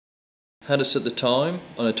How to set the time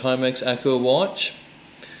on a Timex Acqua watch.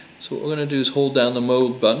 So what we're going to do is hold down the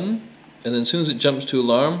mode button, and then as soon as it jumps to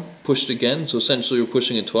alarm, push it again. So essentially we're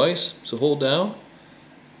pushing it twice. So hold down,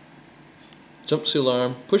 jump to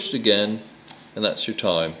alarm, push it again, and that's your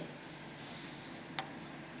time.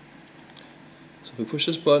 So if we push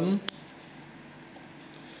this button,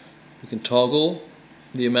 we can toggle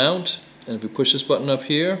the amount, and if we push this button up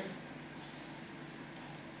here,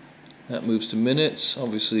 that moves to minutes.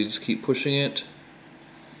 Obviously just keep pushing it.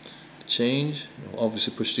 Change,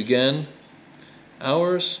 obviously push it again.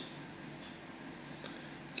 Hours,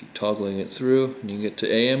 keep toggling it through, and you can get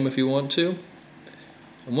to AM if you want to.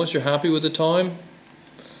 And once you're happy with the time,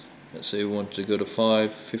 let's say we want to go to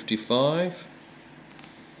 5:55,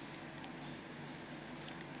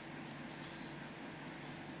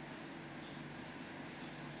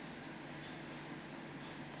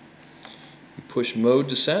 you push mode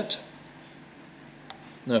to set.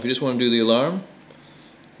 Now if you just want to do the alarm,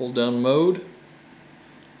 hold down mode.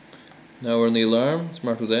 Now we're in the alarm, it's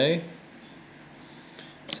marked with A.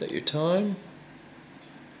 Set your time.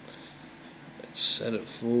 Let's set it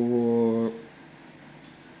for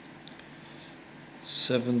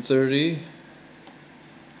 7:30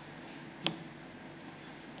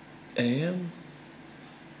 AM.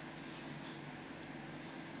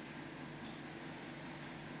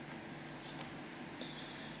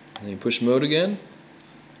 And then you push mode again,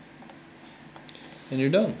 and you're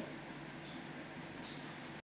done.